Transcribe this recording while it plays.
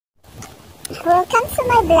Welcome to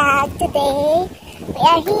my vlog today. We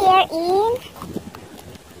are here in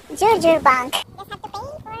Jodrell Bunk. Just have to pay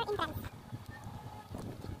for entrance.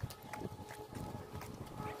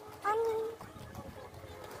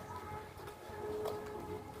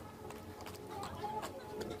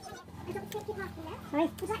 Sorry?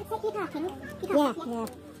 Would you like to take parking? Yeah.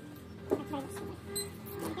 That's right.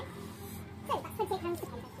 Okay. So that's for £8 to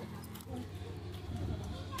pay.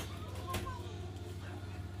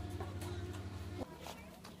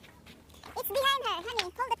 It's behind her, honey.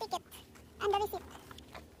 Hold the ticket and the receipt.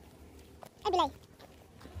 I believe.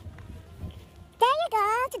 There you go.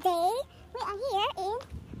 Today we are here in.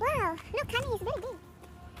 Wow, look, honey, it's very big.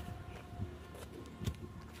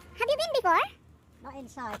 Have you been before? Not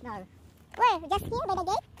inside, no. Where? Just here by the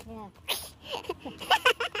gate? Yeah.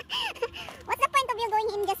 What's the point of you going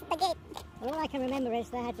in just the gate? Well, all I can remember is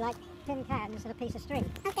they had like tin cans and a piece of string.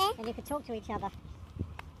 Okay. And you could talk to each other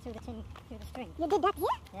through the string. You did that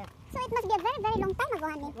here? Yeah. So it must be a very, very long time ago,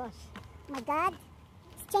 honey. It was. Oh my God.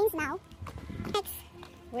 It's changed now. Next.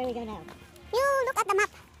 Where we go now? You look at the map.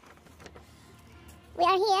 We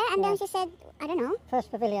are here and then she said, I don't know. First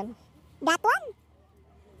pavilion. That one?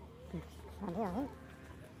 Around here, I think.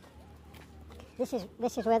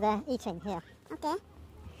 This is where they're eating here. Okay.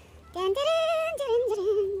 Dun, dun, dun, dun,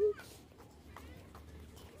 dun.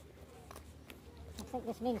 I think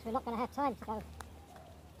this means we're not going to have time to go to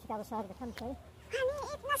the other side of the country. Honey,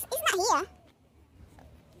 it's not here.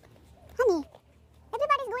 Honey,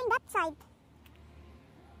 everybody's going that side.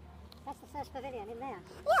 That's the first pavilion in there.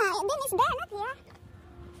 Yeah, then it's there, not here.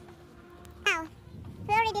 Ow,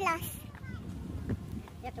 we're already lost.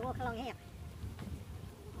 You have to walk along here.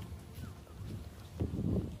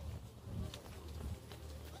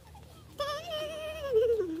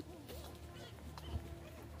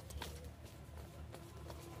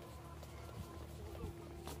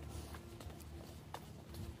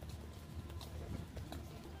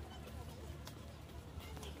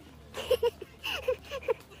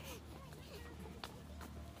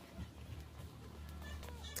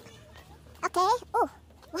 Okay. Oh,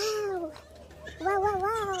 wow.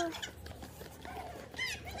 Wow.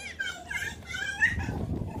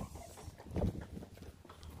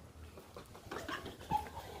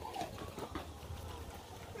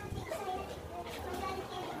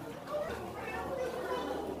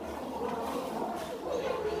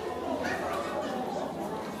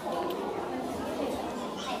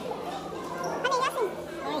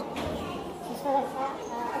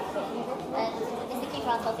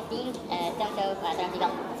 Around 12:15, don't go around the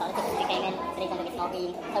belt. So the tickets we came in, so they come with a small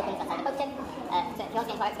green tokens outside the boat tip. So if you want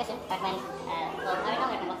to get into our exhibition, I recommend, well, I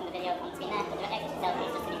recommend watching the video on the screen there, but the next selfie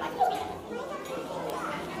is just to be right on the screen there.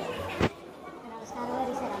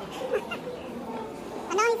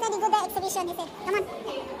 I know he said he go to the exhibition, he said, come on.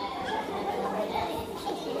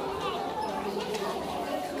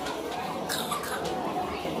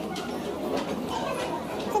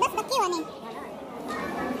 So that's the queue, honey.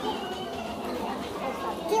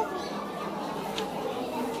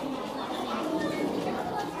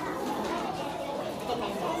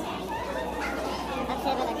 That's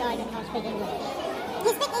here with a guy that can't speak English. He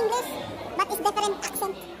speaks English, but it's different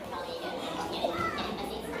accent.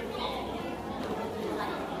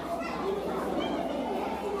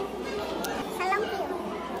 It's a long queue.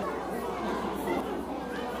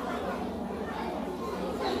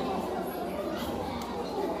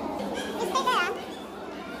 You stay there, huh?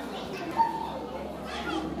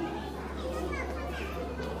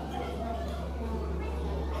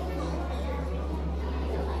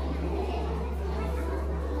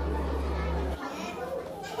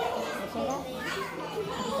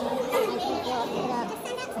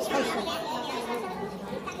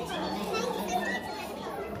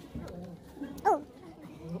 Oh.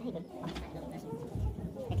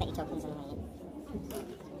 I got your tokens on the way in.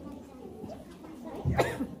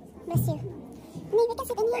 Bless you. Honey, we can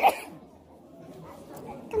sit in here.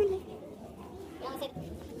 Come on here. You want to sit?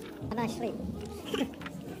 A nice sleep.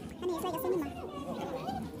 Honey, it's like a cinema.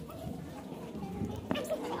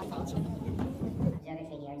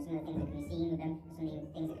 Geography here, and some of the things that can be seen with them, some of the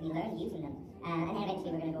things that can be learned using them. And then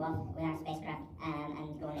eventually we're going to go off with our spacecraft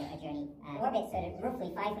and go on a journey. Orbit's at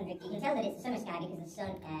roughly 500. You can tell that it's the summer sky because the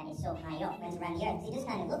sun is so high up runs around the Earth. So it does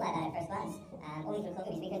kind of look like that at first glance, only through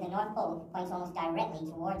close because the North Pole points almost directly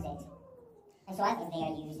towards it. And so I think they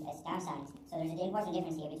are used as star signs. So there's an important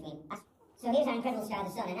difference here between us. So here's our incredible star,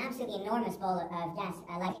 the sun, an absolutely enormous ball of gas,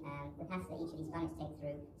 like the paths that each of these planets take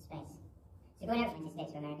through space. So going out from United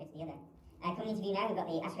States of America to the other. Coming into view now, we've got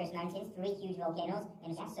the Asterisk Mountains, 3 huge volcanoes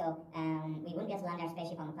in the south, so we wouldn't be able to land our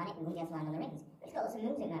spaceship on the planet, we wouldn't be able to land on the rings. But it's got lots of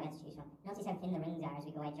moons that we might be able to choose from. Notice how thin the rings are as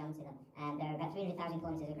we go edge onto them. They're about 300,000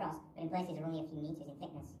 kilometres across, but in places they're only a few metres in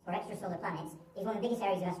thickness. For extrasolar planets, is one of the biggest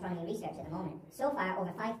areas of astronomy research at the moment. So far,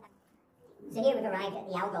 over 5. So here we've arrived at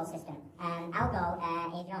the Algol system. Algol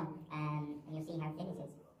is on, and you'll see how thin it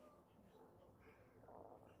is.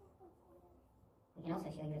 We can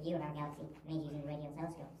also show you a view of our galaxy made using radio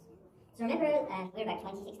telescopes. So remember, we're about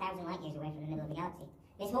 26,000 light years away from the middle of the galaxy.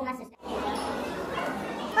 This whole massive... Where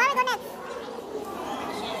are we going next?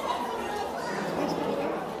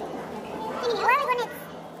 Where are we going next?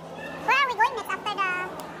 Where are we going next after the...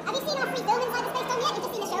 Have you seen our free film inside the space dome yet? You've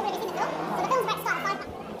just seen the show, but have you seen the film? So the film's about to start at 5.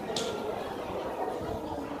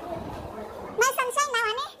 Nice sunshine now,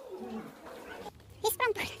 honey. He's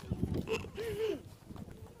from...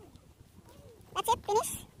 That's it,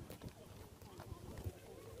 finish.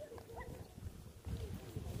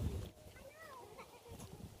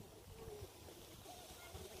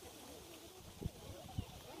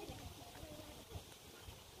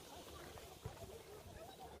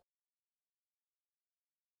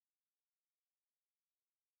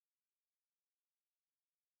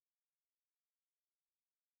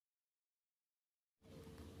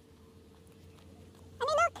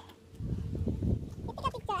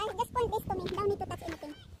 Just point this to me. Don't need to touch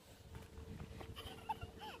anything.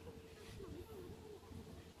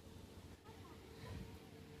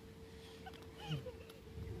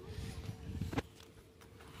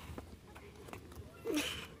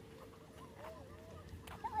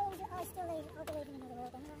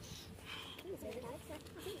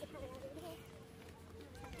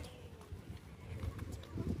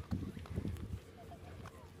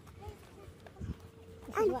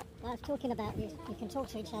 This is what I was talking about. You can talk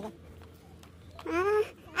to each other.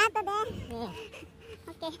 After there? Yeah.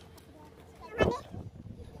 Okay. Honey,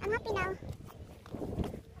 I'm happy now.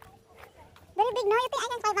 Very big, no? You think I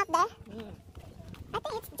can climb up there? Yeah. I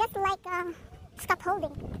think it's just like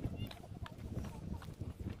scaffolding.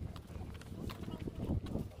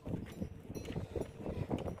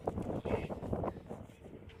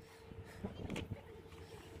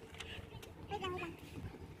 Wait lang.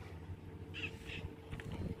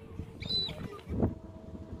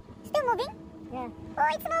 Still moving? Yeah. Oh,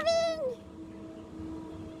 it's moving!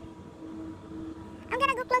 I'm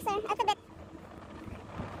gonna go closer, a bit.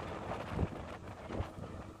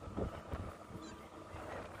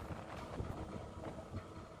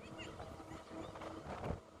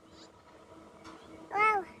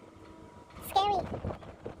 Wow, scary.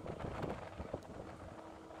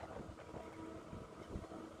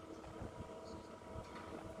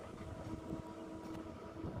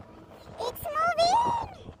 It's moving!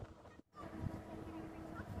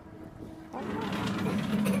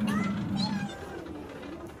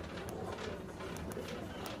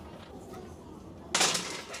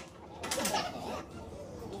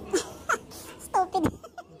 Stupid.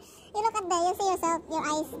 You look up there, you see yourself, your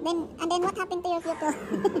eyes, and then what happened to your pupil?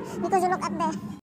 Because you look up there.